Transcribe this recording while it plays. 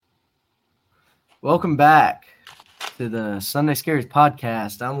Welcome back to the Sunday Scaries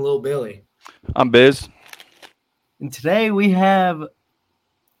podcast. I'm Lil Billy. I'm Biz. And today we have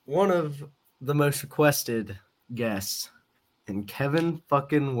one of the most requested guests, and Kevin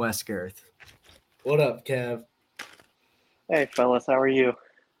fucking Westgirth. What up, Kev? Hey, fellas, how are you?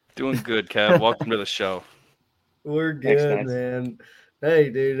 Doing good, Kev. Welcome to the show. We're Thanks, good, guys. man. Hey,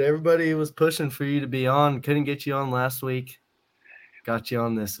 dude, everybody was pushing for you to be on. Couldn't get you on last week. Got you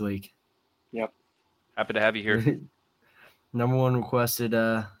on this week. Yep. Happy to have you here. Number one requested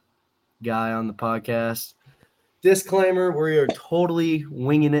guy on the podcast. Disclaimer, we are totally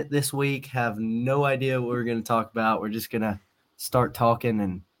winging it this week. Have no idea what we're going to talk about. We're just going to start talking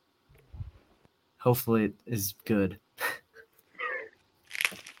and hopefully it is good.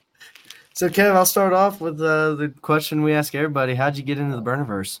 So, Kev, I'll start off with the question we ask everybody. How'd you get into the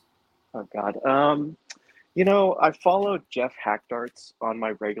Burniverse? Oh, God. I followed Jeff Hackdarts on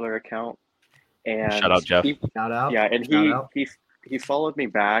my regular account. And Shout out, Jeff. Shout out. Yeah, and he followed me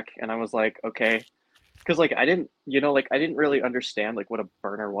back, and I was like, okay. Because, I didn't really understand, what a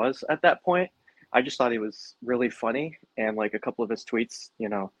burner was at that point. I just thought he was really funny, and, a couple of his tweets,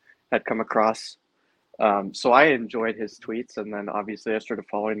 had come across. So I enjoyed his tweets, and then obviously I started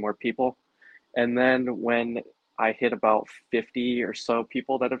following more people. And then when I hit about 50 or so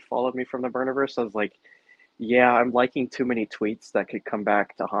people that had followed me from the Burniverse, I was like, yeah, I'm liking too many tweets that could come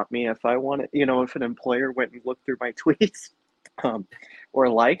back to haunt me if I wanted, if an employer went and looked through my tweets or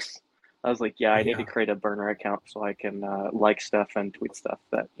likes. I was like, I need to create a burner account so I can like stuff and tweet stuff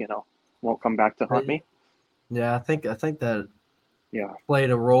that, won't come back to haunt me. Yeah, I think that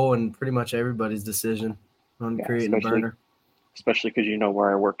played a role in pretty much everybody's decision on creating a burner. Especially because you know where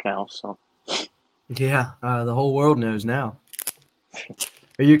I work now, so. Yeah, the whole world knows now.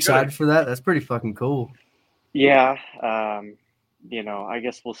 Are you excited for that? That's pretty fucking cool. Yeah, I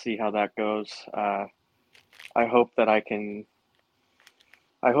guess we'll see how that goes. I hope that I can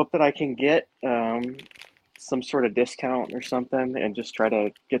get some sort of discount or something and just try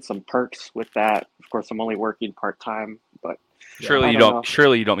to get some perks with that. Of course, I'm only working part-time, but surely you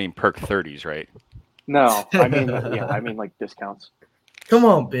don't mean perk 30s, right? No, I mean like discounts. Come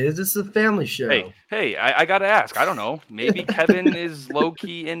on, Biz. This is a family show. Hey, I got to ask. I don't know. Maybe Kevin is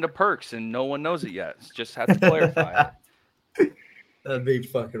low-key into perks and no one knows it yet. Just have to clarify. That'd be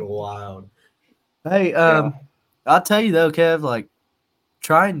fucking wild. Hey, I'll tell you, though, Kev,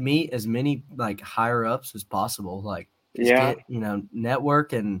 try and meet as many, higher-ups as possible. Get,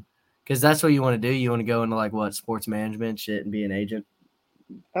 network and – because that's what you want to do. You want to go into, sports management shit and be an agent?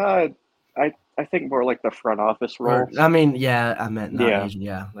 I think more like the front office role. I mean, yeah, I meant not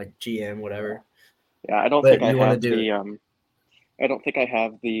agent, like GM, whatever. Yeah, I don't think I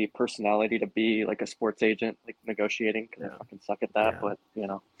have the personality to be like a sports agent, negotiating. Cause I fucking suck at that, but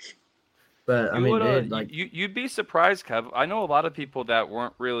But I mean, you'd be surprised, Kev. I know a lot of people that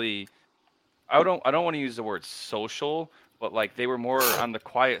weren't really. I don't want to use the word social, but they were more on the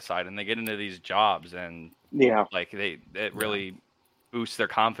quiet side, and they get into these jobs, and it really boosts their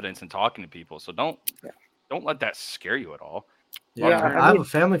confidence in talking to people. So don't let that scare you at all. Yeah, I have a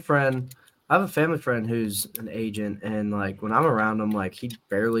family friend. Who's an agent, and when I'm around him, he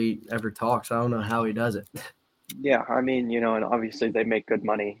barely ever talks. I don't know how he does it. Yeah, I mean, and obviously they make good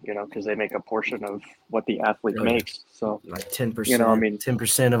money, because they make a portion of what the athlete makes. So 10%.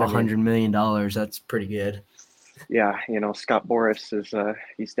 10% of $100 million. That's pretty good. Yeah, Scott Boras is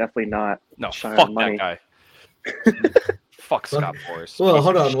he's definitely not shy fuck on money. That guy. Fuck Scott Boras. Well,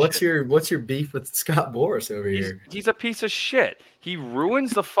 hold on. What's your beef with Scott Boras over here? He's a piece of shit. He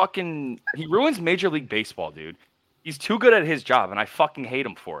ruins Major League Baseball, dude. He's too good at his job, and I fucking hate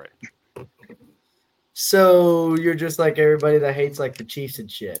him for it. So you're just like everybody that hates the Chiefs and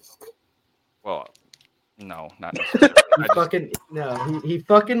shit. Well, no, not necessarily. He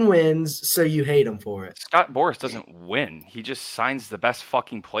fucking wins, so you hate him for it. Scott Boras doesn't win. He just signs the best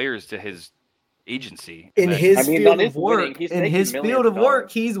fucking players to his agency. In his field of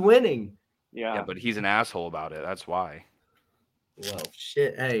work, he's winning. Yeah, but he's an asshole about it. That's why. Well,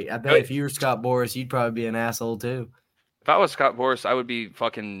 shit. Hey, I bet if you were Scott Boras, you'd probably be an asshole too. If I was Scott Boras, I would be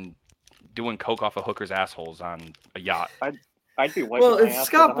fucking doing coke off of hookers' assholes on a yacht. I'd be well, if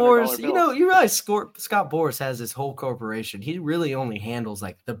Scott Boras, you realize Scott Boras has this whole corporation. He really only handles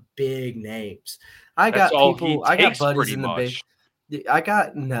the big names. I got buddies in the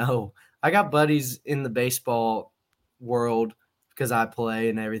I got buddies in the baseball world because I play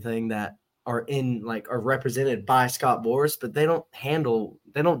and everything that are are represented by Scott Boras, but they don't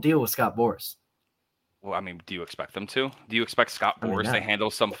deal with Scott Boras. Well, I mean, do you expect them to? Do you expect Scott Boras to handle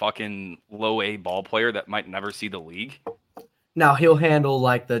some fucking low A ball player that might never see the league? Now he'll handle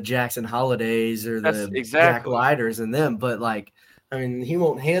like the Jackson Holidays or the Jack Leiters and them, but like, I mean, he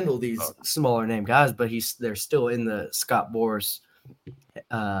won't handle these smaller name guys, but they're still in the Scott Boras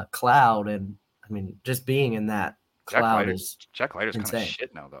cloud, and I mean, just being in that cloud is Jack Leiter's kind of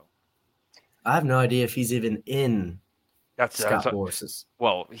shit now, though. I have no idea if he's even in Scott Boras's.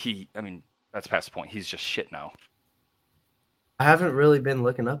 Well, I mean, that's past the point. He's just shit now. I haven't really been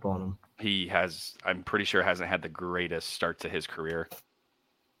looking up on him. I'm pretty sure, hasn't had the greatest start to his career.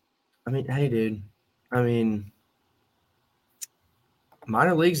 I mean, hey, dude. I mean,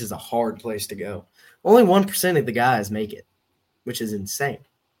 minor leagues is a hard place to go. Only 1% of the guys make it, which is insane.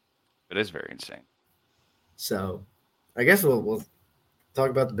 It is very insane. So, I guess we'll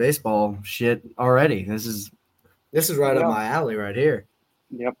talk about the baseball shit already. This is right up my alley right here.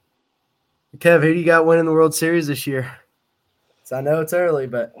 Yep. Kev, who do you got winning the World Series this year? So I know it's early,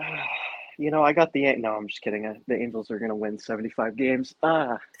 but I got no, I'm just kidding. The Angels are going to win 75 games.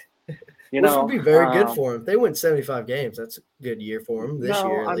 Which would be very good for them. If they win 75 games, that's a good year for them this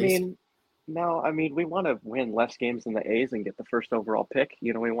year at least. I mean, we want to win less games than the A's and get the first overall pick.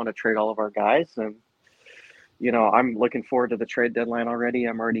 We want to trade all of our guys, and I'm looking forward to the trade deadline already.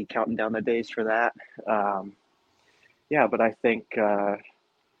 I'm already counting down the days for that. But I think I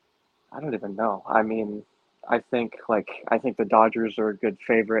don't even know. I mean, I think the Dodgers are a good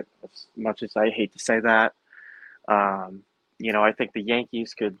favorite, as much as I hate to say that. I think the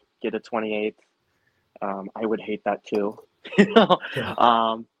Yankees could get a 28th. I would hate that too.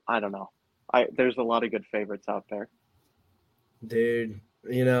 I don't know. There's a lot of good favorites out there. Dude,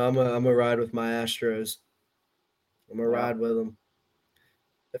 I'm a ride with my Astros. I'm a ride with them.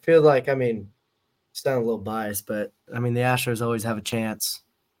 I feel like, I mean, sound a little biased, but I mean, the Astros always have a chance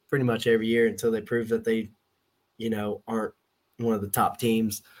pretty much every year until they prove that they, aren't one of the top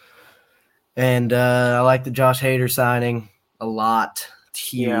teams. And I like the Josh Hader signing a lot. It's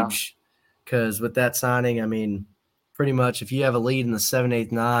huge because with that signing, I mean, pretty much if you have a lead in the 7,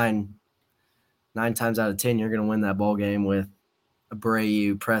 8, 9 times out of 10, you're going to win that ball game with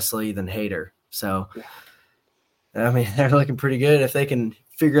Abreu, Presley, then Hader. So, I mean, they're looking pretty good. If they can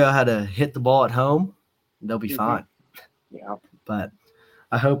figure out how to hit the ball at home, they'll be fine. Yeah. But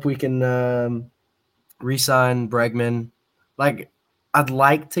I hope we can re-sign Bregman. Like, I'd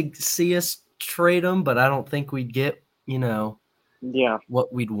like to see us trade him, but I don't think we'd get,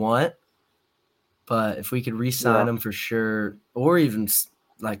 what we'd want. But if we could re-sign him for sure, or even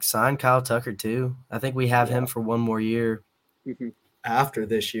like sign Kyle Tucker too. I think we have him for one more year after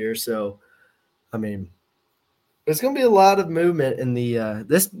this year. So, I mean, there's going to be a lot of movement in the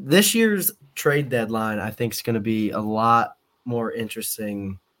this year's trade deadline. I think is going to be a lot more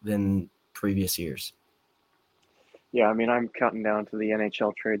interesting than previous years. Yeah, I mean, I'm counting down to the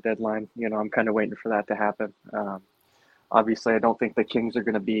NHL trade deadline. I'm kind of waiting for that to happen. Obviously, I don't think the Kings are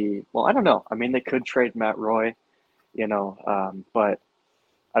going to be – well, I don't know. I mean, they could trade Matt Roy, but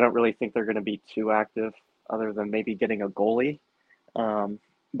I don't really think they're going to be too active other than maybe getting a goalie.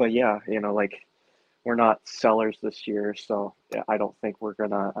 But, yeah, we're not sellers this year, so I don't think we're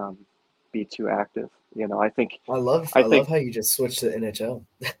going to be too active. I think – I love how you just switched to NHL.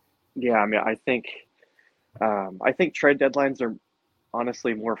 Yeah, I mean, I think trade deadlines are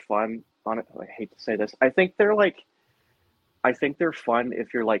honestly more fun. I hate to say this. I think they're fun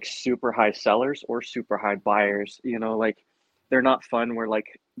if you're like super high sellers or super high buyers. They're not fun where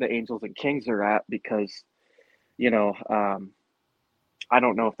like the Angels and Kings are at because, I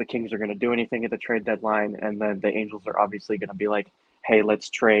don't know if the Kings are going to do anything at the trade deadline, and then the Angels are obviously going to be like, hey, let's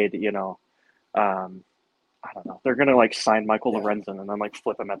trade. I don't know. They're gonna like sign Michael Lorenzen and then like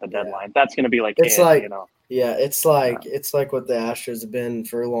flip him at the deadline. That's gonna be like it's like it's like what the Astros have been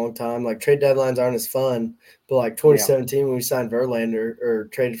for a long time. Like trade deadlines aren't as fun, but like 2017 when we signed Verlander or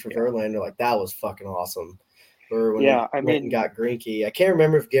traded for Verlander, like that was fucking awesome. Or when we went and got Greinke. I can't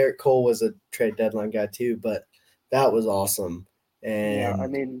remember if Garrett Cole was a trade deadline guy too, but that was awesome.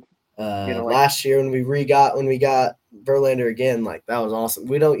 And last year when we got Verlander again, like that was awesome.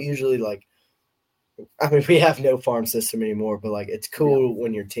 We don't usually like. I mean, we have no farm system anymore, but like it's cool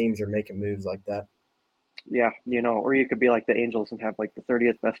when your teams are making moves like that. Yeah, or you could be like the Angels and have like the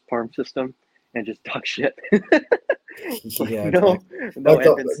 30th best farm system and just talk shit. Dude,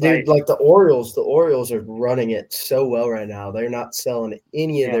 like the Orioles are running it so well right now. They're not selling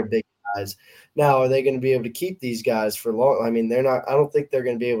any of their big guys. Now, are they going to be able to keep these guys for long? I mean, they're not. I don't think they're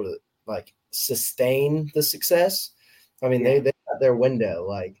going to be able to like sustain the success. I mean, they got their window,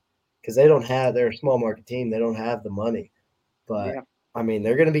 like. Because they're a small market team. They don't have the money. But, I mean,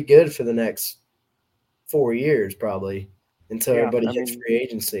 they're going to be good for the next 4 years probably until everybody hits free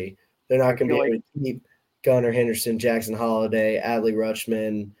agency. They're not going to be able to keep Gunnar Henderson, Jackson Holiday, Adley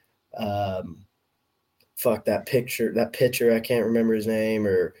Rutschman, that pitcher, I can't remember his name,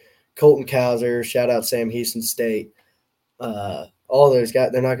 or Colton Cowser, shout out Sam Houston State. All those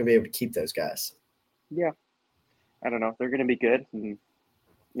guys, they're not going to be able to keep those guys. Yeah. I don't know. They're going to be good, and,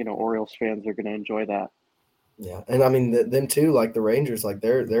 Orioles fans are going to enjoy that. Yeah, and I mean, them too, like the Rangers, like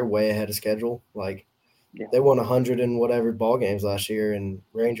they're way ahead of schedule. Like, they won 100 and whatever ball games last year, and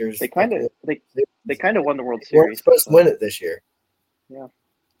Rangers they kind of won the World Series. They weren't supposed to win it this year. Yeah.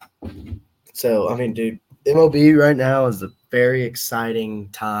 So I mean, dude, MLB right now is a very exciting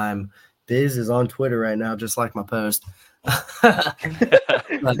time. Biz is on Twitter right now, just like my post.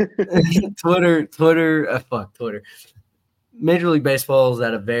 Twitter. Major League Baseball is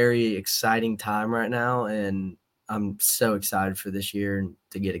at a very exciting time right now, and I'm so excited for this year and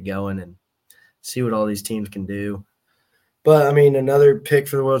to get it going and see what all these teams can do. But, I mean, another pick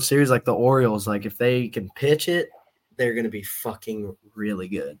for the World Series, like the Orioles, like if they can pitch it, they're going to be fucking really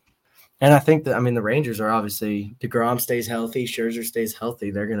good. And I think that, I mean, the Rangers are obviously, DeGrom stays healthy, Scherzer stays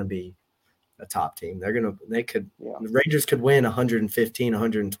healthy, they're going to be a top team. The Rangers could win 115,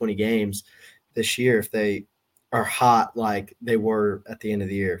 120 games this year if they are hot like they were at the end of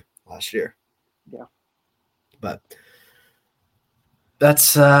the year last year. Yeah. But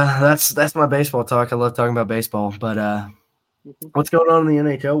that's my baseball talk. I love talking about baseball. But what's going on in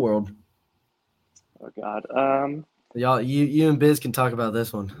the NHL world? Oh God. Y'all, you and Biz can talk about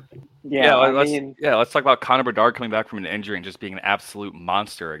this one. Yeah, let's talk about Connor Bedard coming back from an injury and just being an absolute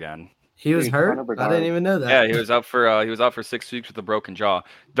monster again. He was hurt? I didn't even know that. Yeah, he was out for 6 weeks with a broken jaw.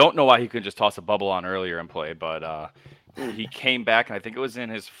 Don't know why he couldn't just toss a bubble on earlier and play, but he came back, and I think it was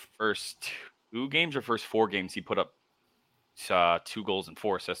in his first 2 games or first 4 games he put up 2 goals and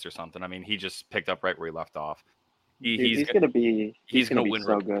 4 assists or something. I mean, he just picked up right where he left off. He's gonna be win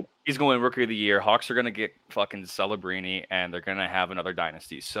so good. He's gonna win Rookie of the Year. Hawks are gonna get fucking Celebrini, and they're gonna have another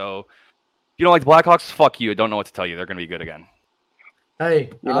dynasty. So if you don't like the Blackhawks, fuck you. I don't know what to tell you. They're gonna be good again.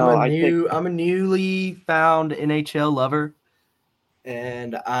 Hey, I'm a newly found NHL lover,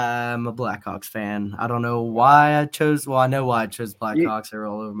 and I'm a Blackhawks fan. I don't know why I chose. Well, I know why I chose Blackhawks. They're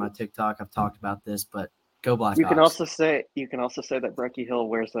all over my TikTok. I've talked about this, but go Blackhawks. You can also say that Breckie Hill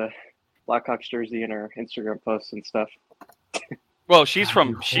wears a Blackhawks jersey in her Instagram posts and stuff. Well, she's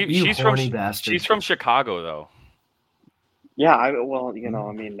from Chicago though. Yeah, I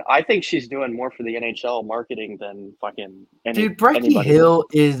mean, I think she's doing more for the NHL marketing than fucking dude. Breckie Hill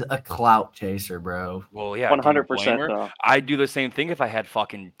is a clout chaser, bro. Well, yeah, 100%. I'd do the same thing if I had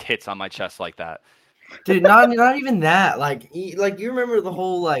fucking tits on my chest like that. Dude, not even that. Like you remember the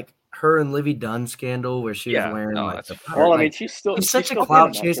whole her and Livy Dunn scandal where she was wearing I mean, she's such a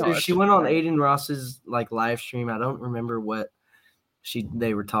clout chaser. She went on Aiden Ross's live stream. I don't remember what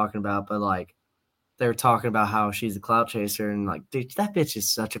they were talking about, but they were talking about how she's a clout chaser, and dude, that bitch is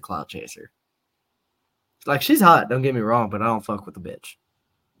such a clout chaser. She's hot, don't get me wrong, but I don't fuck with the bitch.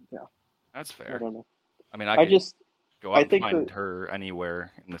 Yeah, that's fair. I don't know. I mean, I just go out and find her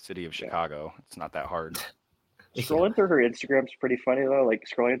anywhere in the city of Chicago. It's not that hard. Scrolling through her Instagram's pretty funny though.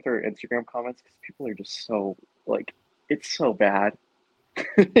 Scrolling through her Instagram comments because people are just so it's so bad.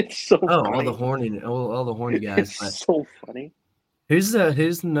 It's so funny. all the horny guys. It's so funny. Who's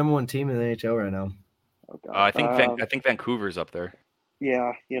the number 1 team in the NHL right now? Oh God. I think Vancouver's up there.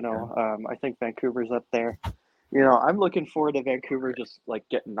 Yeah, I think Vancouver's up there. I'm looking forward to Vancouver just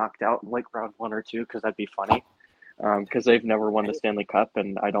getting knocked out in round 1 or 2 because that'd be funny. Because they've never won the Stanley Cup,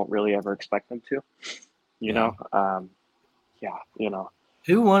 and I don't really ever expect them to.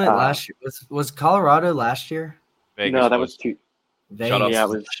 Who won it last year? Was Colorado last year? Vegas no, that was 2.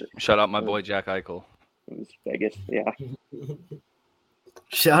 Vegas. Shut up, my boy Jack Eichel. It was Vegas, yeah.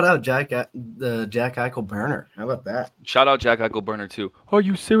 Shout out the Jack Eichel burner. How about that? Shout out Jack Eichel burner too. Are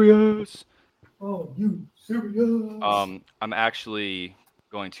you serious? Oh, you serious? I'm actually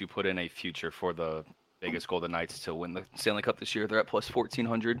going to put in a future for the Vegas Golden Knights to win the Stanley Cup this year. They're at plus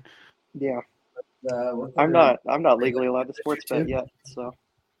 1,400. Yeah. I'm not legally allowed to sports bet yet, so.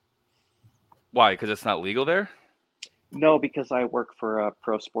 Why? Because it's not legal there? No, because I work for a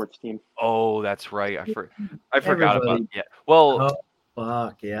pro sports team. Oh, that's right. I forgot about that. Well,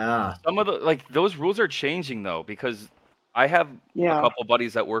 fuck yeah. Some of the those rules are changing though, because I have a couple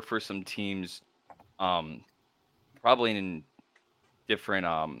buddies that work for some teams, probably in different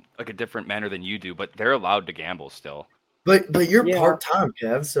a different manner than you do, but they're allowed to gamble still. But you're part time,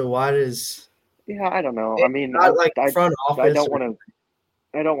 Kev. So why does? Yeah, I don't know. I mean, front office.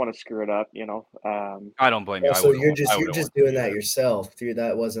 I don't want to screw it up, I don't blame you. So you're just doing that yourself. Dude,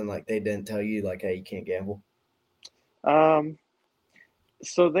 that wasn't they didn't tell you hey, you can't gamble.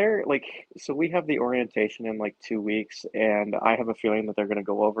 So they're like, so we have the orientation in like 2 weeks, and I have a feeling that they're going to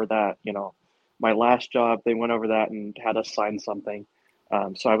go over that. My last job, they went over that and had us sign something.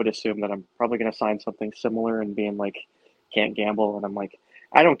 So I would assume that I'm probably going to sign something similar and being like, can't gamble. And I'm like,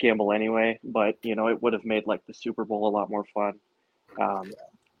 I don't gamble anyway, but it would have made like the Super Bowl a lot more fun.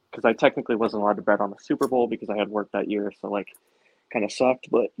 Because I technically wasn't allowed to bet on the Super Bowl because I had work that year. So like, kind of sucked,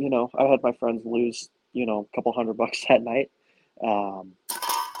 but I had my friends lose, a couple $100 that night.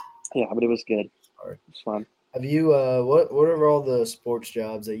 Yeah, but it was good. It was fun. Have you what are all the sports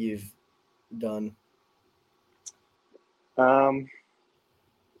jobs that you've done?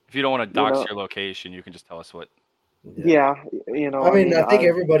 If you don't want to dox your location, you can just tell us what. Yeah, I mean, I think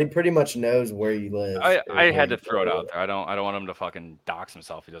everybody pretty much knows where you live. I had to throw it out there. I don't want him to fucking dox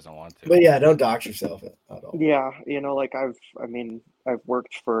himself if he doesn't want to. But yeah, don't dox yourself at all. Yeah, like I've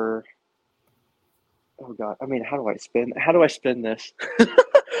worked for. Oh God, I mean, how do I spin this?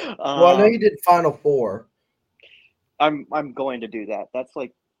 Well, I know you did Final Four. I'm going to do that. That's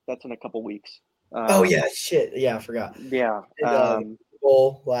in a couple weeks. Oh yeah, shit. Yeah, I forgot. Yeah.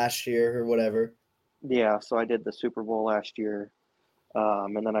 Bowl last year or whatever. Yeah, so I did the Super Bowl last year,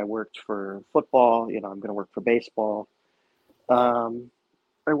 and then I worked for football. I'm going to work for baseball. I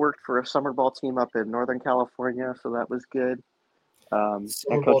worked for a summer ball team up in Northern California, so that was good.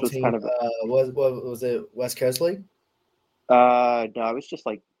 Summer ball team kind of was it West Coast League? No, it was just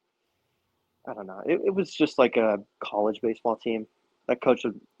like I don't know. It was just like a college baseball team. That coach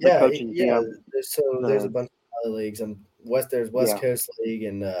of there's a bunch of other leagues. There's West Coast League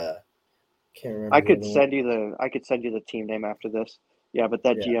and can't remember. I could send you the team name after this. Yeah, but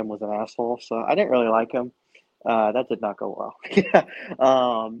that GM was an asshole, so I didn't really like him. That did not go well.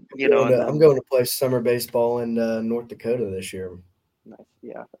 I'm going to play summer baseball in North Dakota this year. Nice.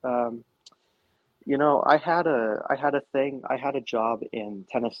 Yeah. I had a job in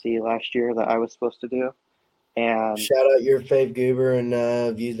Tennessee last year that I was supposed to do, and shout out your fave goober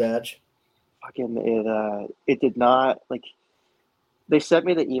and views badge. Fucking it did not like. They sent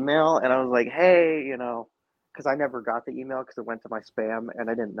me the email, and I was like, hey, because I never got the email because it went to my spam, and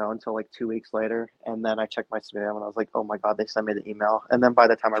I didn't know until like 2 weeks later. And then I checked my spam, and I was like, oh my God, they sent me the email. And then by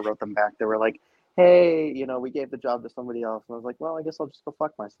the time I wrote them back, they were like, hey, we gave the job to somebody else. And I was like, well, I guess I'll just go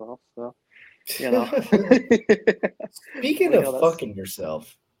fuck myself. So, Speaking of fucking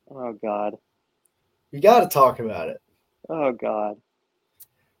yourself. Oh, God. You got to talk about it. Oh, God.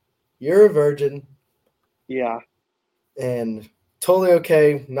 You're a virgin. Yeah. And totally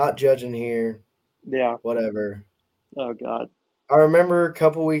okay, not judging here. Yeah. Whatever. Oh, God. I remember a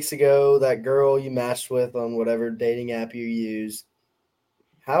couple weeks ago that girl you matched with on whatever dating app you use.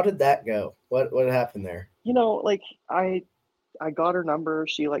 How did that go? What happened there? I got her number.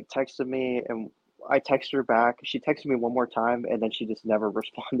 She texted me, and I texted her back. She texted me one more time, and then she just never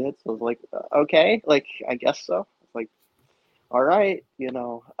responded. So I was like, okay, I guess so. It's like, all right, yeah.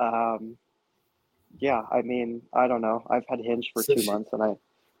 I mean, I don't know. I've had Hinge for 2 months, and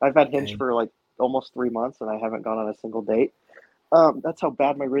I've had Hinge for almost 3 months, and I haven't gone on a single date. That's how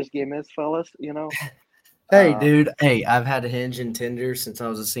bad my wrist game is, fellas. Hey, dude. Hey, I've had a Hinge and Tinder since I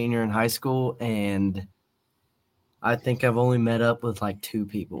was a senior in high school, and I think I've only met up with 2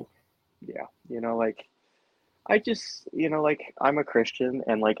 people. Yeah. I just, I'm a Christian,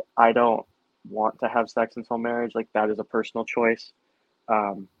 and I don't want to have sex until marriage. That is a personal choice.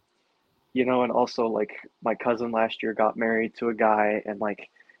 And also my cousin last year got married to a guy, and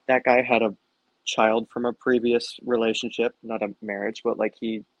that guy had a child from a previous relationship, not a marriage, but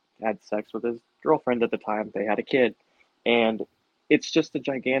he had sex with his girlfriend at the time. They had a kid, and it's just a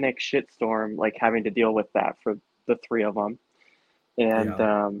gigantic shitstorm having to deal with that for the 3 of them.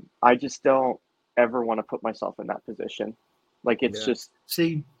 And I just don't ever want to put myself in that position. It's just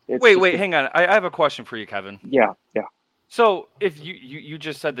wait, hang on. I have a question for you, Kevin. Yeah. So if you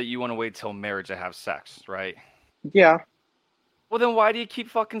just said that you want to wait till marriage to have sex, right? Yeah. Well, then why do you keep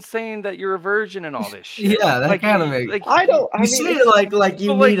fucking saying that you're a virgin and all this shit? Yeah, that kind of makes. I don't. You say it like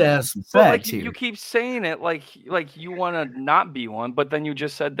you need to have some sex. You keep saying it like you want to not be one, but then you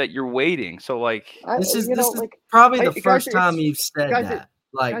just said that you're waiting. So this is probably the first time you've said that.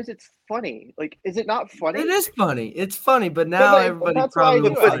 Guys, it's funny. Is it not funny? It is funny. It's funny, but now everybody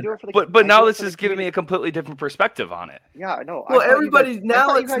probably. But now this is giving me a completely different perspective on it. Yeah, I know. Well, everybody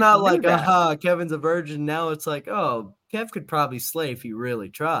now it's not like Kevin's a virgin. Now it's like, oh, Kev could probably slay if he really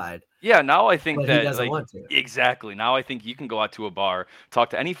tried. Yeah, now I think that he doesn't want to. Exactly. Now I think you can go out to a bar, talk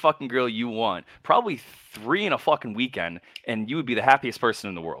to any fucking girl you want, probably 3 in a fucking weekend, and you would be the happiest person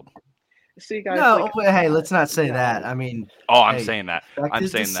in the world. See, guys. No, hey, let's not say that. I mean, I'm saying that. I'm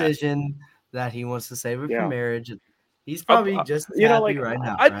his saying decision that he wants to save it for marriage. He's probably just as happy right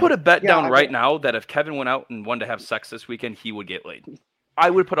now. I'd put a bet down right now that if Kevin went out and wanted to have sex this weekend, he would get laid. I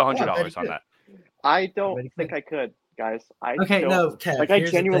would put $100 on that. I don't think I could, guys. Kev, I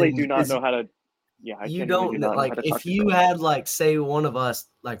genuinely do not know how to. Yeah, you don't like if you had like say one of us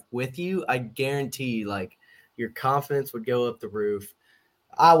like with you, I guarantee like your confidence would go up the roof.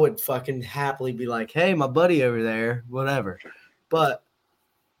 I would fucking happily be like, hey, my buddy over there, whatever. But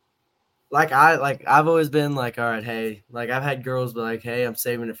I've always been like, all right, hey, like I've had girls be like, hey, I'm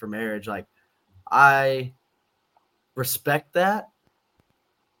saving it for marriage. Like I respect that,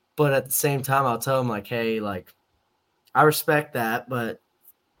 but at the same time, I'll tell them like, hey, like I respect that, but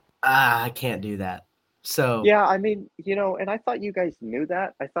I can't do that. So yeah, I mean, and I thought you guys knew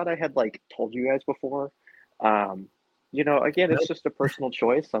that. I thought I had like told you guys before. Again, it's just a personal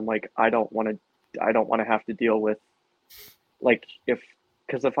choice. I'm like, I don't want to have to deal with like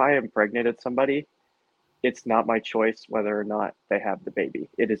because if I impregnated somebody, it's not my choice whether or not they have the baby.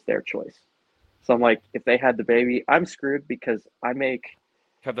 It is their choice. So I'm like, if they had the baby, I'm screwed because I make.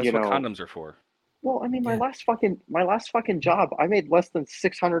 That's what condoms are for. Well, I mean, my last fucking job, I made less than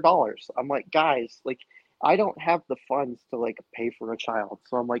 $600. I'm like, guys, like, I don't have the funds to like pay for a child.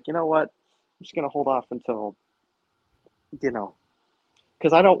 So I'm like, you know what? I'm just gonna hold off until,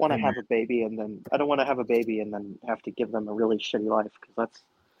 because I don't want to have a baby and then have to give them a really shitty life because that's.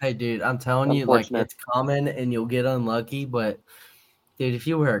 Hey, dude, I'm telling you, like it's common and you'll get unlucky, but dude, if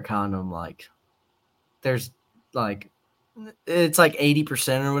you wear a condom, like there's like. It's like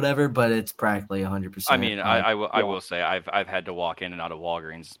 80% or whatever, but it's practically 100%. I mean, I will say I've had to walk in and out of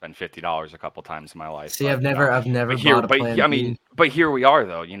Walgreens and spend $50 a couple times in my life. See, I've never bought a plan B. But here we are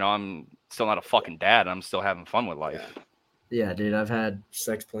though. I'm still not a fucking dad. I'm still having fun with life. Yeah, dude, I've had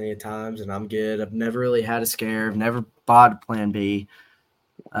sex plenty of times and I'm good. I've never really had a scare. I've never bought a plan B.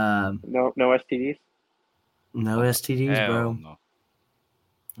 No STDs. No STDs, Hell bro. No.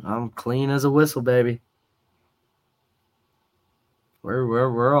 I'm clean as a whistle, baby.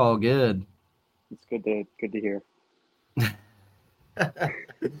 We're all good. It's good to hear. Kev,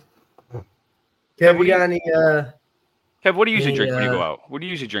 you got any? Kev, what do you usually drink when you go out? What do you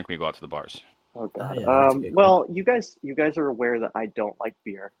usually drink when you go out to the bars? Oh God. Well, you guys are aware that I don't like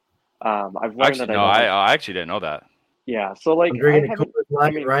beer. I've learned that. No, I actually didn't know that. Yeah, so like I'm drinking a Coors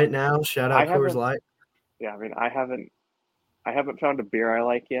Light right now. Shout out Coors Light. Yeah, I mean, I haven't found a beer I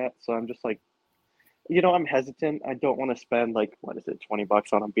like yet, so I'm just like. I'm hesitant. I don't want to spend like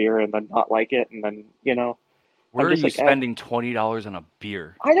 $20 on a beer and then not like it, and then Where are you spending $20 on a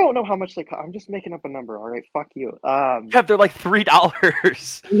beer? I don't know how much they cost. I'm just making up a number. All right, fuck you. Yeah, they're like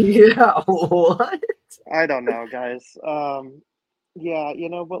 $3. Yeah, what? I don't know, guys. Yeah,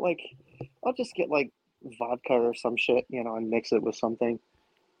 but like, I'll just get like vodka or some shit, and mix it with something.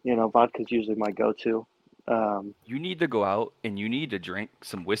 Vodka's usually my go-to. You need to go out and you need to drink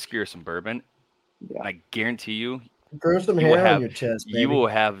some whiskey or some bourbon. Yeah. I guarantee you, grow some hair on your chest. Baby. You will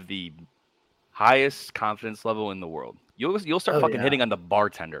have the highest confidence level in the world. You'll start hitting on the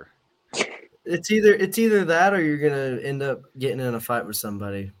bartender. It's either that or you're gonna end up getting in a fight with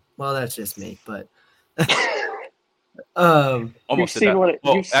somebody. Well, that's just me, but almost you've seen what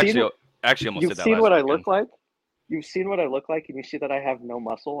you've seen what I look like. You've seen what I look like, and you see that I have no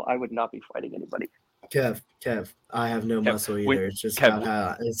muscle. I would not be fighting anybody. Kev, I have no muscle either. It's just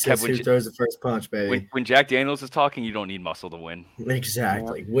who throws the first punch, baby. When Jack Daniels is talking, you don't need muscle to win.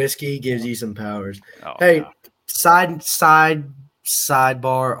 Exactly. Yeah. Whiskey gives you some powers. Oh, hey, sidebar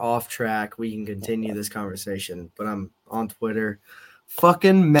off track. We can continue this conversation, but I'm on Twitter.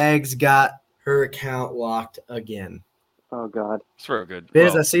 Fucking Meg's got her account locked again. Oh God, it's for a good.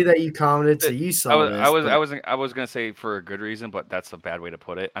 Biz, I see that you commented, so you saw this. I was gonna say for a good reason, but that's a bad way to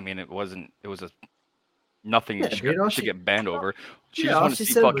put it. I mean, it wasn't. It was nothing should get banned over. She just wanted to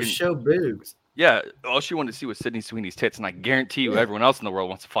see fucking show boobs. Yeah, all she wanted to see was Sydney Sweeney's tits, and I guarantee you, everyone else in the world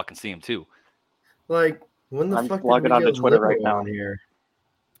wants to fucking see them too. Like when the fuck logging onto Twitter right now here?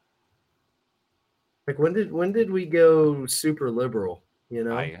 Like when did we go super liberal?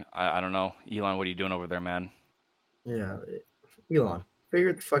 I don't know, Elon. What are you doing over there, man? Yeah, Elon, figure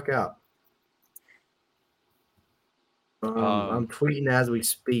it the fuck out. I'm tweeting as we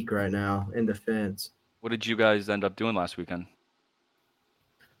speak right now in defense. What did you guys end up doing last weekend?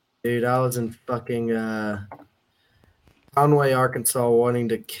 Dude, I was in fucking Conway, Arkansas, wanting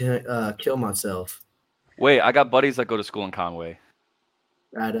to kill myself. Wait, I got buddies that go to school in Conway.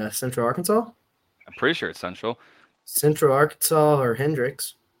 At Central Arkansas? I'm pretty sure it's Central. Central Arkansas or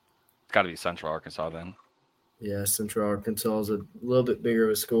Hendricks? It's got to be Central Arkansas then. Yeah, Central Arkansas is a little bit bigger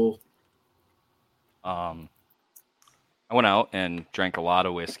of a school. I went out and drank a lot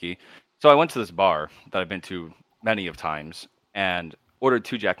of whiskey. So I went to this bar that I've been to many of times and ordered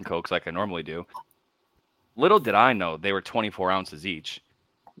 2 Jack and Cokes like I normally do. Little did I know they were 24 ounces each.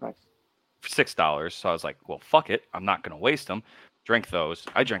 Nice. For $6. So I was like, well, fuck it. I'm not going to waste them. Drank those.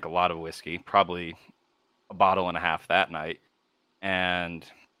 I drank a lot of whiskey, probably a bottle and a half that night, and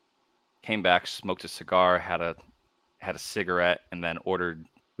came back, smoked a cigar, had a cigarette, and then ordered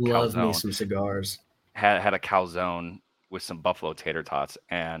Love calzone. Me some cigars. Had a calzone with some buffalo tater tots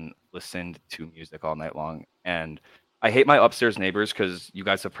and listened to music all night long. And I hate my upstairs neighbors because you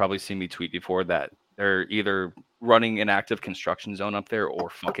guys have probably seen me tweet before that they're either running an active construction zone up there or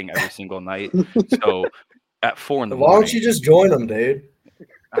fucking every single night. So at 4 a.m. Why don't you just join them, dude?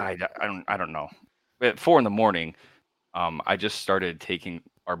 I don't know. At 4 a.m, I just started taking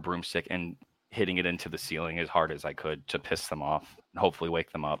our broomstick and hitting it into the ceiling as hard as I could to piss them off and hopefully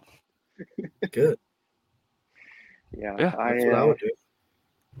wake them up. Good. Yeah, that's what I would do.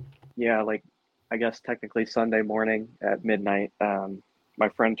 Yeah, like I guess technically Sunday morning at midnight, my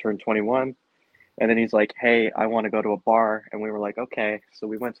friend turned 21, and then he's like, "Hey, I want to go to a bar," and we were like, "Okay." So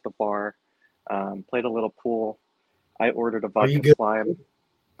we went to the bar, played a little pool. I ordered a vodka slime.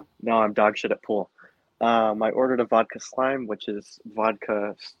 No, I'm dog shit at pool. I ordered a vodka slime, which is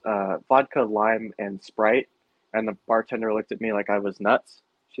vodka, lime, and Sprite. And the bartender looked at me like I was nuts.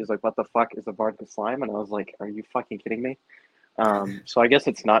 She's like, "What the fuck is a vodka slime?" And I was like, "Are you fucking kidding me?" So I guess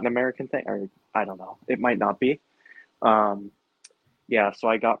it's not an American thing, or I don't know. It might not be. Yeah, so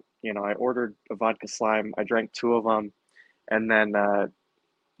I got, I ordered a vodka slime. I drank 2 of them, and then, I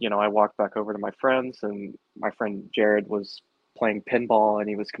walked back over to my friends, and my friend Jared was playing pinball, and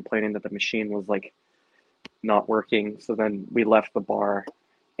he was complaining that the machine was like not working. So then we left the bar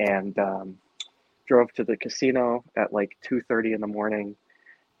and drove to the casino at like 2:30 in the morning,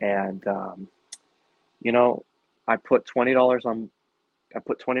 and I put $20 on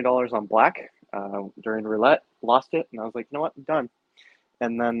black during roulette, lost it, and I was like, you know what, I'm done.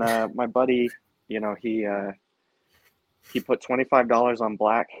 And then my buddy, he put $25 on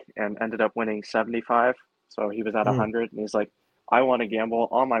black and ended up winning 75. So he was at 100, and he's like, I want to gamble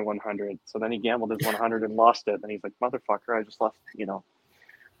on my 100. So then he gambled his 100 and lost it. And he's like, motherfucker, I just lost, $100.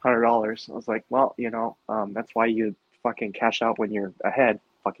 I was like, well, that's why you fucking cash out when you're ahead,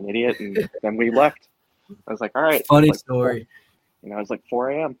 fucking idiot. And then we left. I was like, all right. Funny story. It was like 4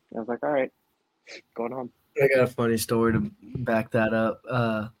 a.m. I was like, all right, going home. I got a funny story to back that up.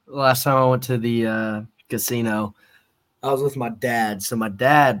 Last time I went to the casino, I was with my dad. So my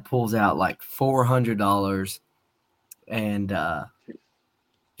dad pulls out like $400 and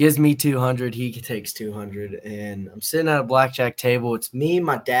gives me 200. He takes 200, and I'm sitting at a blackjack table. It's me,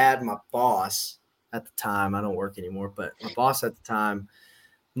 my dad, my boss at the time. I don't work anymore, but my boss at the time,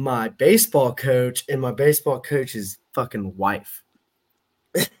 my baseball coach, and my baseball coach's fucking wife.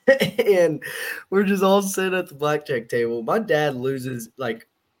 And we're just all sitting at the blackjack table. My dad loses like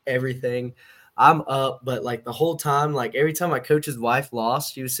everything. I'm up, but like the whole time, like every time my coach's wife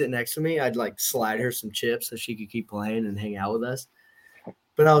lost, she was sitting next to me. I'd like slide her some chips so she could keep playing and hang out with us.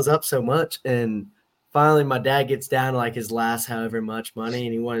 But I was up so much, and finally my dad gets down to like his last however much money,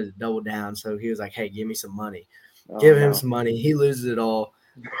 and he wanted to double down. So he was like, "Hey, give me some money." Give him some money. He loses it all.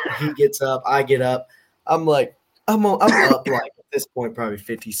 He gets up. I get up. I'm like, I'm up like at this point probably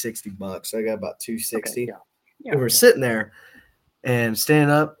 $50-$60. I got about 260. Okay, yeah. And we're sitting there and standing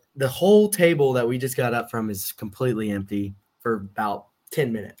up. The whole table that we just got up from is completely empty for about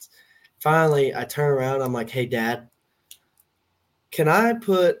 10 minutes. Finally, I turn around. I'm like, "Hey, Dad, can I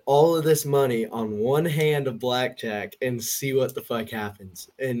put all of this money on one hand of blackjack and see what the fuck happens?"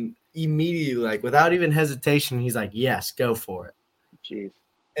 And immediately, like without even hesitation, he's like, "Yes, go for it." Jeez.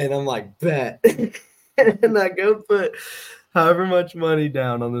 And I'm like, "Bet." And I go put however much money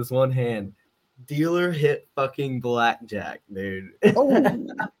down on this one hand. Dealer hit fucking blackjack, dude. Oh.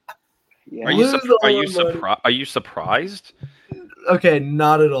 Yeah. Are you surprised? Okay,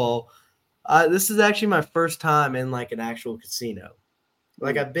 not at all. This is actually my first time in like an actual casino.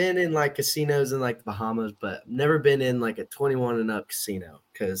 Like I've been in like casinos in like the Bahamas, but never been in like a 21 and up casino.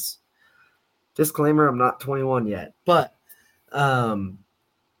 Because disclaimer, I'm not 21 yet. But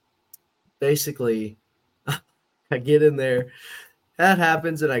basically, I get in there. That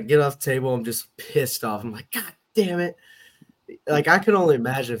happens, and I get off the table. I'm just pissed off. I'm like, God damn it. Like, I could only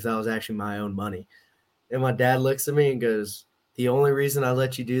imagine if that was actually my own money. And my dad looks at me and goes, "The only reason I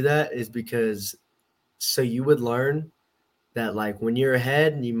let you do that is because so you would learn that, like, when you're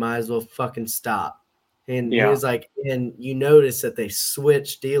ahead, you might as well fucking stop." And he was like, and you notice that they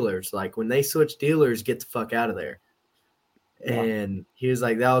switch dealers. Like, when they switch dealers, get the fuck out of there. Yeah. And he was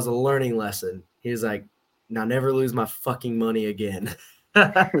like, that was a learning lesson. He was like, now never lose my fucking money again.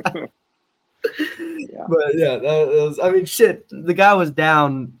 Yeah. But yeah, that was, I mean, shit, the guy was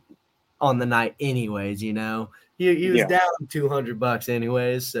down on the night anyways, you know. He was down $200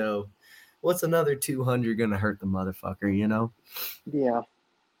 anyways, so what's another 200 gonna hurt the motherfucker, you know? Yeah.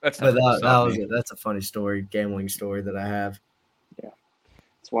 That's that's a funny story, gambling story that I have. Yeah.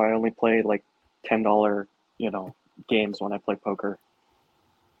 That's why I only play like $10, games when I play poker.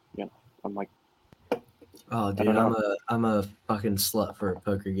 You know, I'm like, oh dude, I'm a fucking slut for a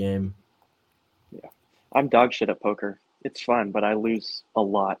poker game. Yeah. I'm dog shit at poker. It's fun, but I lose a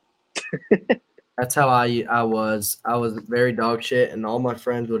lot. That's how I was. I was very dog shit, and all my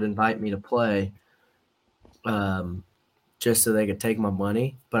friends would invite me to play, just so they could take my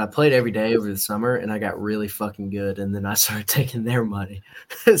money. But I played every day over the summer, and I got really fucking good. And then I started taking their money.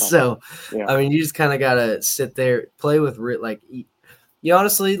 So, yeah. I mean, you just kind of gotta sit there, play with you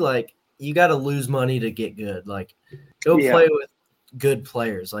honestly like you gotta lose money to get good. Like, go play with good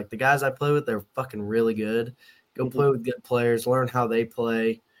players. Like the guys I play with, they're fucking really good. Go play with good players, learn how they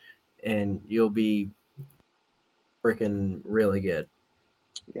play, and you'll be freaking really good.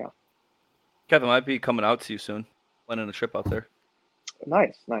 Yeah. Kevin might be coming out to you soon, planning a trip out there.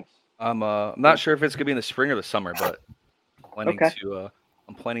 Nice. I'm not sure if it's gonna be in the spring or the summer, but I'm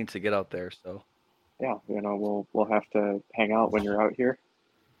planning to get out there. So yeah, we'll have to hang out when you're out here.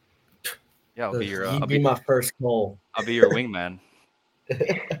 Yeah, I'll be your. You'd be my first call. I'll be your wingman.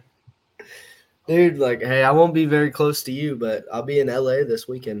 Dude, like, hey, I won't be very close to you, but I'll be in LA this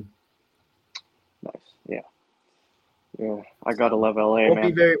weekend. Nice, yeah. I gotta love LA,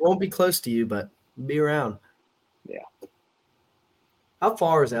 man. Won't be close to you, but be around. Yeah. How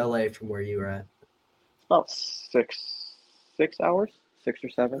far is LA from where you are at? It's about 6 hours, 6 or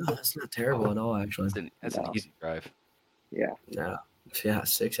 7. Oh, that's not terrible at all, actually. That's an easy drive. Yeah. Yeah,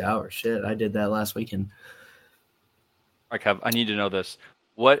 6 hours. Shit, I did that last weekend. All right, Kev, I need to know this.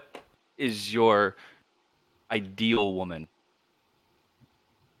 What is your ideal woman?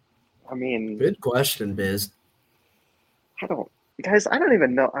 I mean, good question, Biz. I don't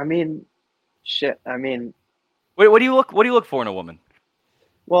even know. I mean, shit. I mean, wait, what do you look for in a woman?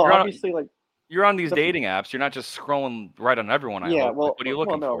 Well, obviously, like you're on these dating apps. You're not just scrolling right on everyone. Yeah. Well, what are you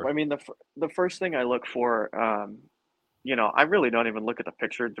looking for? I mean, the first thing I look for, I really don't even look at the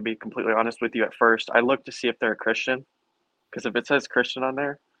picture, to be completely honest with you. At first, I look to see if they're a Christian, because if it says Christian on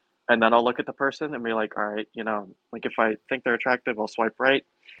there, and then I'll look at the person and be like, all right, like if I think they're attractive, I'll swipe right.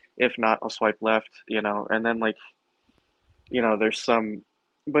 If not, I'll swipe left. And then like, there's some,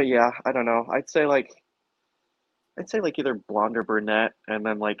 but yeah, I don't know. I'd say like either blonde or brunette, and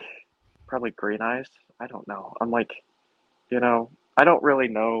then like probably green eyes. I don't know. I'm like, I don't really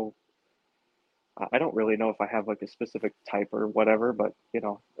know. I don't really know if I have like a specific type or whatever, but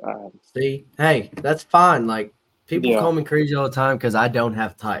see, hey, that's fine. Like, people call me crazy all the time because I don't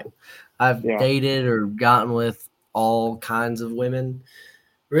have type. I've dated or gotten with all kinds of women.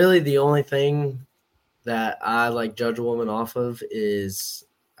 Really, the only thing that I like judge a woman off of is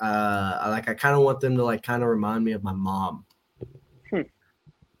I kind of want them to like kind of remind me of my mom.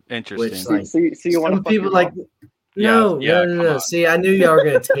 Interesting. Which, like, so you want to people like mom? No. See, I knew y'all were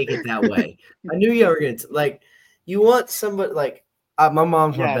gonna take it that way. I knew y'all were gonna like. You want somebody like my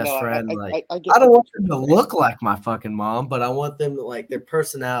mom's my best friend. I don't want them to look like my fucking mom, but I want them to like their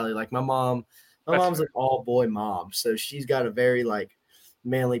personality. Like my mom, mom's an all boy mom, so she's got a very like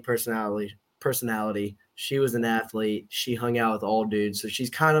manly personality. She was an athlete. She hung out with all dudes, so she's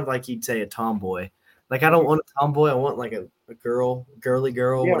kind of like you'd say a tomboy. Like I don't want a tomboy. I want like a girly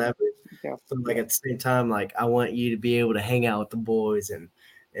girl, whatever. Yeah. So like at the same time, like I want you to be able to hang out with the boys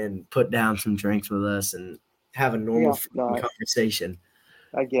and put down some drinks with us and have a normal conversation.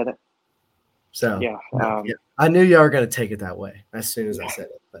 I get it. So I knew y'all were gonna take it that way as soon as I said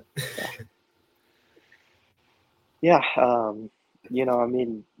it. But I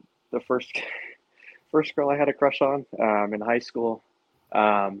mean, the first girl I had a crush on in high school.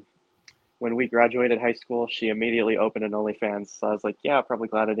 When we graduated high school, she immediately opened an OnlyFans. So I was like, yeah, probably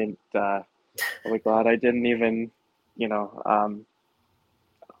glad I didn't even,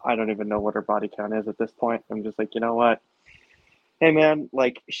 I don't even know what her body count is at this point. I'm just like, you know what? Hey man,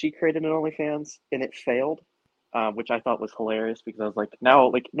 like she created an OnlyFans and it failed, which I thought was hilarious because I was like, now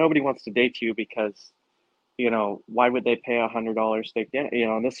like nobody wants to date you because, why would they pay $100 steak dinner?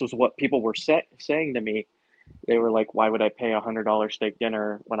 And this was what people were saying to me. They were like, why would I pay $100 steak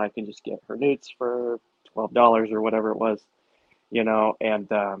dinner when I can just get her nudes for $12 or whatever it was, and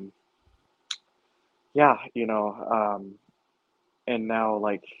and now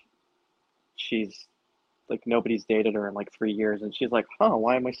like she's like nobody's dated her in like 3 years, and she's like,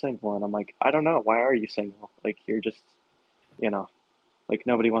 why am I single? And I'm like, I don't know, why are you single? Like you're just, Like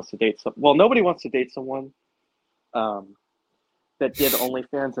nobody wants to date nobody wants to date someone that did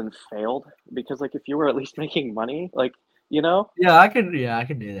OnlyFans and failed, because like if you were at least making money, like, you know? Yeah, I could do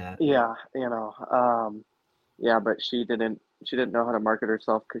that. Yeah, you know. Yeah, but she didn't know how to market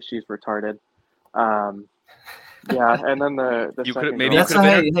herself because she's retarded. Yeah, and then the you second could girl,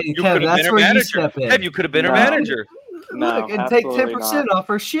 have been her manager. Kev, you could have been her manager. Look, and take 10% off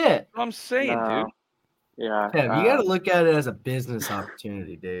her shit. I'm saying, dude. Yeah, Kev, you got to look at it as a business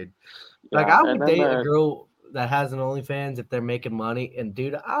opportunity, dude. Like, yeah, I would date a girl that has an OnlyFans if they're making money, and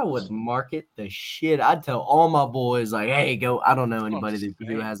dude, I would market the shit. I'd tell all my boys, like, hey, go. I don't know anybody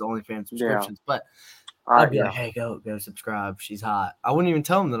who has OnlyFans subscriptions, but I'd be like, hey, go subscribe. She's hot. I wouldn't even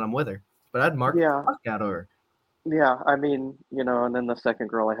tell them that I'm with her, but I'd market the fuck out of her. Yeah, I mean, you know, and then the second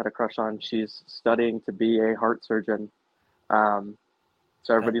girl I had a crush on, she's studying to be a heart surgeon.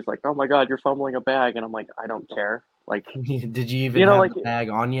 So everybody's like, "Oh my God, you're fumbling a bag," and I'm like, "I don't care." Like, did you even have the bag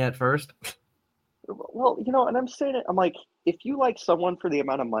on you at first? Well, you know, and I'm saying it. I'm like, if you like someone for the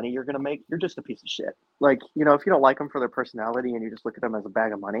amount of money you're gonna make, you're just a piece of shit. Like, you know, if you don't like them for their personality and you just look at them as a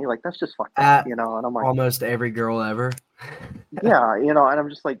bag of money, like that's just fucked up. You know, and I'm like, almost every girl ever. Yeah, you know, and I'm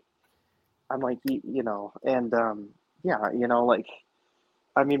just like, you know, and yeah, you know, like,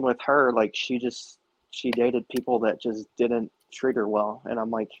 I mean, with her, like, she dated people that just didn't treat her well, and I'm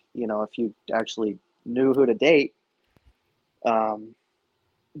like, you know, if you actually knew who to date,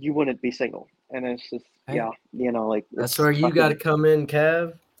 you wouldn't be single. And it's just, yeah, you know, like, that's where you got to come in,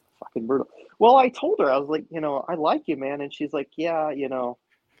 Kev. Fucking brutal. Well, I told her, I was like, you know, I like you, man, and she's like, yeah, you know,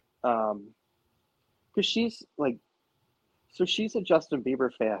 because she's like, so she's a Justin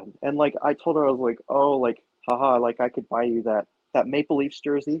Bieber fan, and like I told her, I was like, oh, like, haha, like I could buy you that Maple Leafs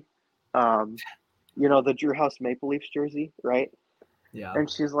jersey, you know, the Drew House Maple Leafs jersey, right? Yeah.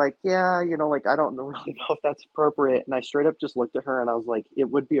 And she's like, yeah, you know, like I don't really know if that's appropriate. And I straight up just looked at her and I was like, it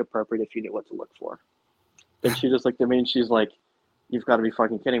would be appropriate if you knew what to look for. And she just looked at me and she's like, you've got to be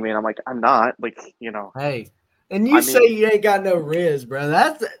fucking kidding me. And I'm like, I'm not, like, you know. Hey. And you say you ain't got no riz, bro.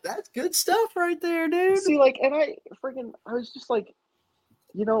 That's good stuff right there, dude. See, like, and I was just like,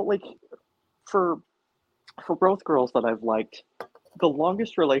 you know, like, for both girls that I've liked, the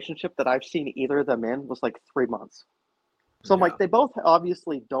longest relationship that I've seen either of them in was like 3 months. So I'm like, they both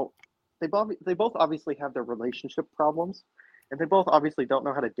obviously don't. They both obviously have their relationship problems, and they both obviously don't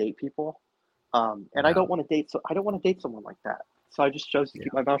know how to date people. And I don't want to date. So I don't want to date someone like that. So I just chose to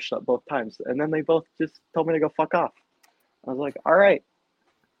keep my mouth shut both times. And then they both just told me to go fuck off. I was like, all right.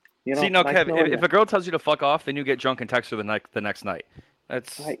 You know, see, no, nice Kev, if a girl tells you to fuck off, then you get drunk and text her the next night.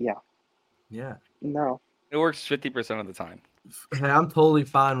 That's yeah. No, it works 50% of the time. Hey, I'm totally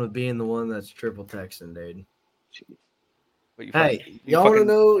fine with being the one that's triple texting, dude. Jeez. Y'all want to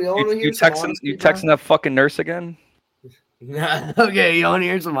know? Y'all want to hear some honesty? You texting that fucking nurse again? Okay, you want to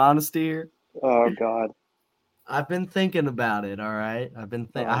hear some honesty here? Oh God. I've been thinking about it. All right, I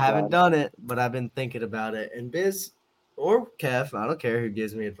haven't done it, but I've been thinking about it. And Biz or Kev, I don't care who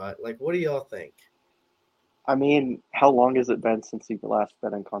gives me advice. Like, what do y'all think? I mean, how long has it been since you've last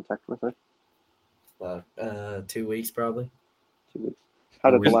been in contact with her? 2 weeks, probably. 2 weeks. How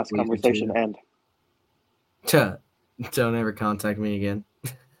did the last conversation end? Don't ever contact me again.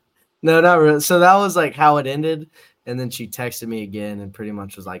 No, not really. So that was like how it ended. And then she texted me again and pretty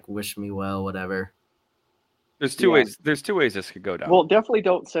much was like, wish me well, whatever. There's two ways. There's two ways this could go down. Well, definitely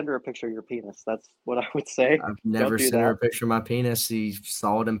don't send her a picture of your penis. That's what I would say. I've never sent her a picture of my penis. She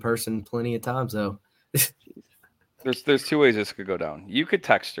saw it in person plenty of times, though. There's two ways this could go down. You could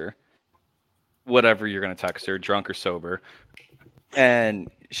text her, whatever you're gonna text her, drunk or sober, and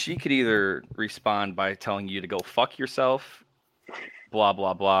she could either respond by telling you to go fuck yourself, blah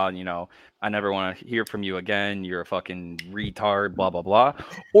blah blah. You know, I never want to hear from you again. You're a fucking retard, blah blah blah.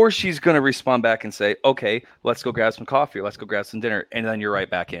 Or she's gonna respond back and say, okay, let's go grab some coffee, let's go grab some dinner, and then you're right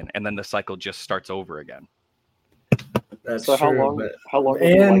back in, and then the cycle just starts over again. That's so true. How long?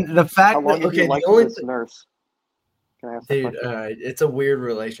 And the fact that the only nurse. Dude, it's a weird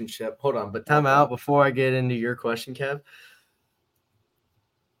relationship. Hold on, but time out before I get into your question, Kev.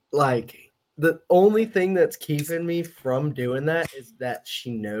 Like, the only thing that's keeping me from doing that is that she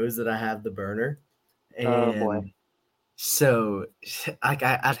knows that I have the burner. And so like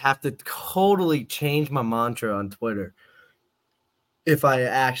I'd have to totally change my mantra on Twitter if I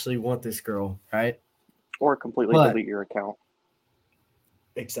actually want this girl, right? Or completely delete your account.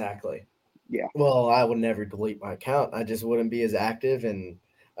 Exactly. Yeah. Well, I would never delete my account. I just wouldn't be as active. And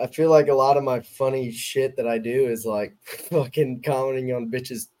I feel like a lot of my funny shit that I do is like fucking commenting on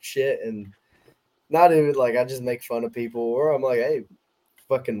bitches' shit, and not even like I just make fun of people, or I'm like, hey,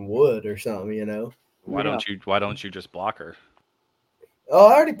 fucking wood or something, you know? Why don't you just block her? Oh,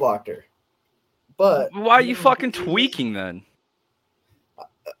 I already blocked her. But why are you fucking tweaking then?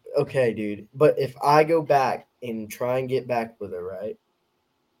 Okay, dude. But if I go back and try and get back with her, right?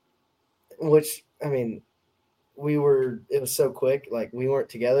 Which, I mean, it was so quick. Like, we weren't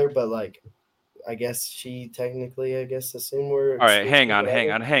together, but, like, I guess she technically, assumed we're. All right, hang on.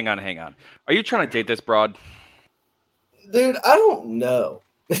 Are you trying to date this broad? Dude, I don't know.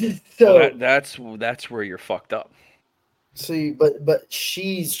 So that's where you're fucked up. See, but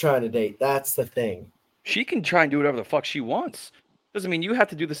she's trying to date. That's the thing. She can try and do whatever the fuck she wants. Doesn't mean you have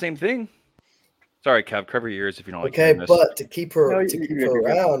to do the same thing. Sorry, Kev, cover your ears if you don't like hearing this. But to keep her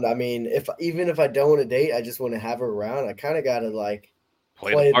around, I mean, even if I don't want to date, I just want to have her around. I kind of got to like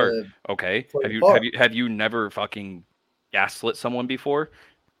play the part. Okay. Have you never fucking gaslit someone before?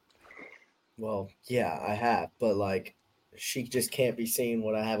 Well, yeah, I have, but like she just can't be seeing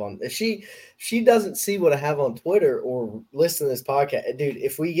what I have on. If she doesn't see what I have on Twitter or listen to this podcast, dude.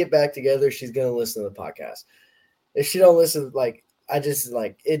 If we get back together, she's gonna listen to the podcast. If she don't listen, like I just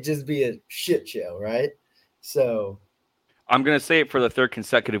like it, just be a shit show, right? So I'm gonna say it for the third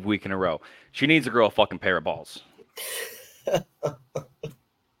consecutive week in a row. She needs a girl a fucking pair of balls. I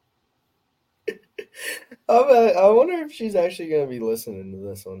wonder if she's actually gonna be listening to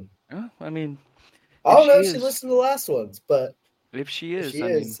this one. I mean. I don't know if she listened to the last ones, but if she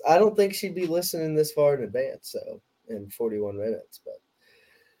is, I don't think she'd be listening this far in advance. So in 41 minutes, but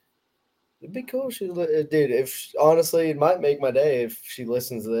it'd be cool. Dude, honestly, it might make my day if she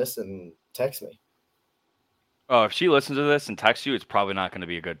listens to this and texts me. Oh, if she listens to this and texts you, it's probably not going to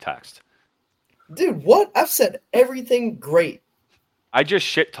be a good text. Dude, what? I've said everything great. I just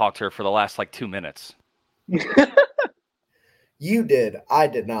shit talked her for the last 2 minutes. You did. I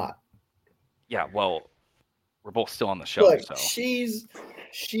did not. Yeah, well, we're both still on the show. Look, so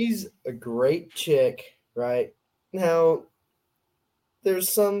she's a great chick, right? Now, there's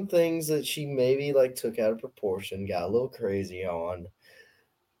some things that she maybe took out of proportion, got a little crazy on,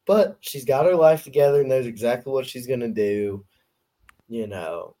 but she's got her life together and knows exactly what she's gonna do. You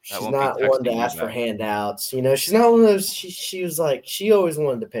know, she's not one to ask for handouts. You know, she's not one of those. She was like, she always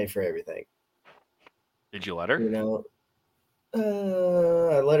wanted to pay for everything. Did you let her? You know.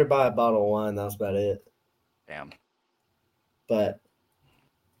 I let her buy a bottle of wine. That was about it. Damn. But,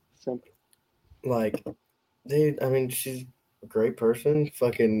 dude, I mean, she's a great person.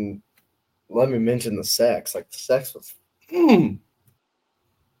 Fucking, let me mention the sex. The sex was,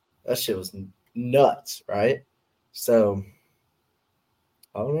 that shit was nuts, right? So,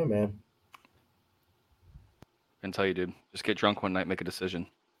 I don't know, man. I can tell you, dude. Just get drunk one night, make a decision.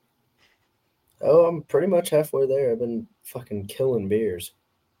 Oh, I'm pretty much halfway there. I've been fucking killing beers.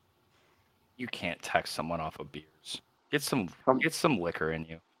 You can't text someone off of beers. Get some liquor in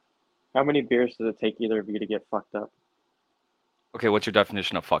you. How many beers does it take either of you to get fucked up? Okay, what's your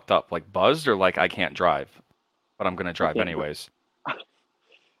definition of fucked up? Buzzed or I can't drive, but I'm gonna drive anyways?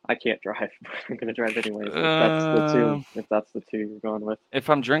 I can't drive, but I'm gonna drive anyways. If that's the two you're going with.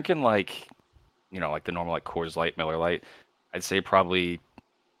 If I'm drinking the normal Coors Light, Miller Lite, I'd say probably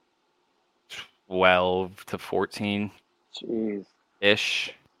 12 to 14. Jeez.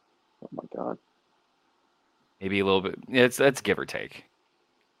 Ish. Oh my god. Maybe a little bit. It's give or take.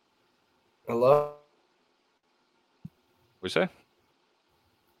 Hello? What'd you say?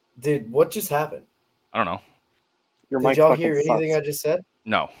 Dude, what just happened? I don't know. Did y'all hear anything I just said?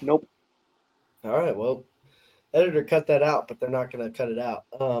 No. Nope. All right, well, editor cut that out, but they're not going to cut it out.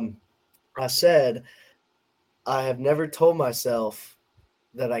 I said I have never told myself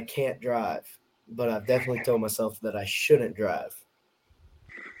that I can't drive, but I've definitely told myself that I shouldn't drive.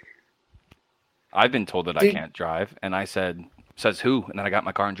 I've been told that I can't drive, and I said, says who? And then I got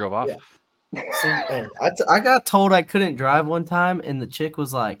my car and drove off. Yeah. See, I got told I couldn't drive one time, and the chick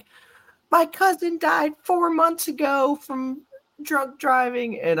was like, my cousin died 4 months ago from drunk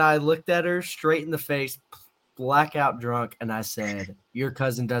driving. And I looked at her straight in the face, blackout drunk, and I said, your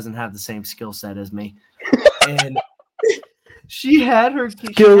cousin doesn't have the same skill set as me. And she had her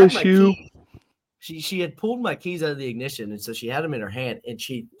skill issue. She had pulled my keys out of the ignition, and so she had them in her hand, and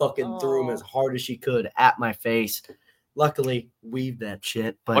she fucking threw them as hard as she could at my face. Luckily, weaved that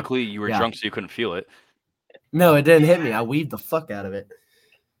shit. But luckily, you were drunk, so you couldn't feel it. No, it didn't hit me. I weaved the fuck out of it.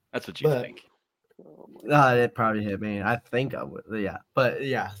 That's what you think. It probably hit me. I think I would. Yeah. But,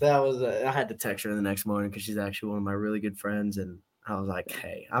 yeah, that was I had to text her the next morning because she's actually one of my really good friends, and I was like,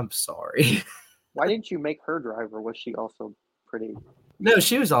 hey, I'm sorry. Why didn't you make her drive, or was she also pretty? No,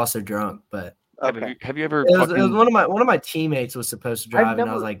 she was also drunk, but. Okay. Have you ever? It was one of my teammates was supposed to drive, and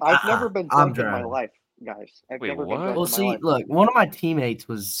I was like, I've never been drunk in my life, guys. Wait, what? Well, see, look, one of my teammates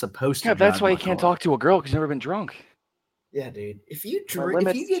was supposed to. Yeah, that's why you can't talk to a girl because you've never been drunk. Yeah, dude. If you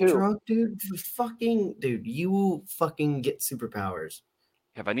get drunk, dude, you will fucking get superpowers.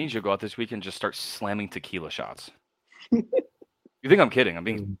 If I need you to go out this weekend, just start slamming tequila shots. You think I'm kidding? I'm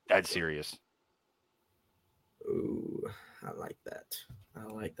being dead serious. Ooh, I like that. I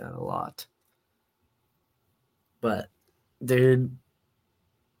like that a lot. But, dude,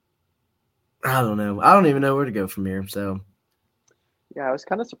 I don't know. I don't even know where to go from here. So, yeah, I was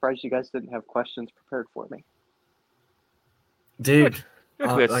kind of surprised you guys didn't have questions prepared for me. Dude,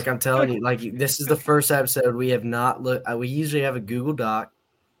 like I'm telling you, like this is the first episode we have not looked. We usually have a Google Doc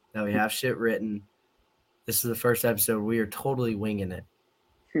that we have shit written. This is the first episode we are totally winging it,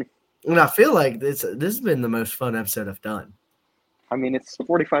 and I feel like this has been the most fun episode I've done. I mean, it's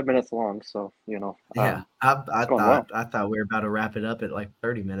 45 minutes long, so Yeah, I thought we were about to wrap it up at like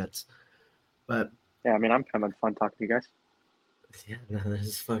 30 minutes, but yeah, I mean, I'm having fun talking to you guys. Yeah, no, this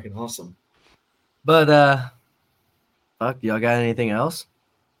is fucking awesome. But fuck, y'all got anything else?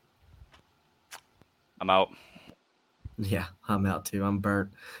 I'm out. Yeah, I'm out too. I'm burnt.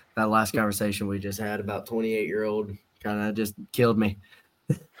 That last conversation we just had about 28-year-old kind of just killed me.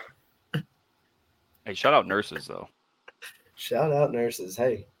 Hey, shout out nurses though. Shout out nurses.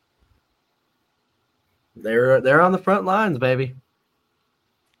 Hey, they're on the front lines, baby.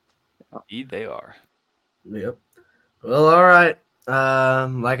 Indeed, they are. Yep. Well, all right.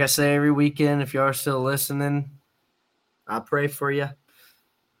 Like I say every weekend, if you are still listening, I pray for you.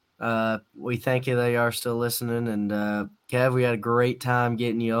 We thank you that you are still listening. And Kev, we had a great time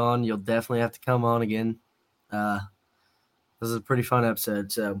getting you on. You'll definitely have to come on again. This is a pretty fun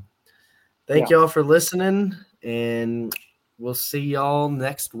episode. So thank y'all for listening, and we'll see y'all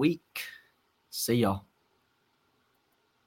next week. See y'all.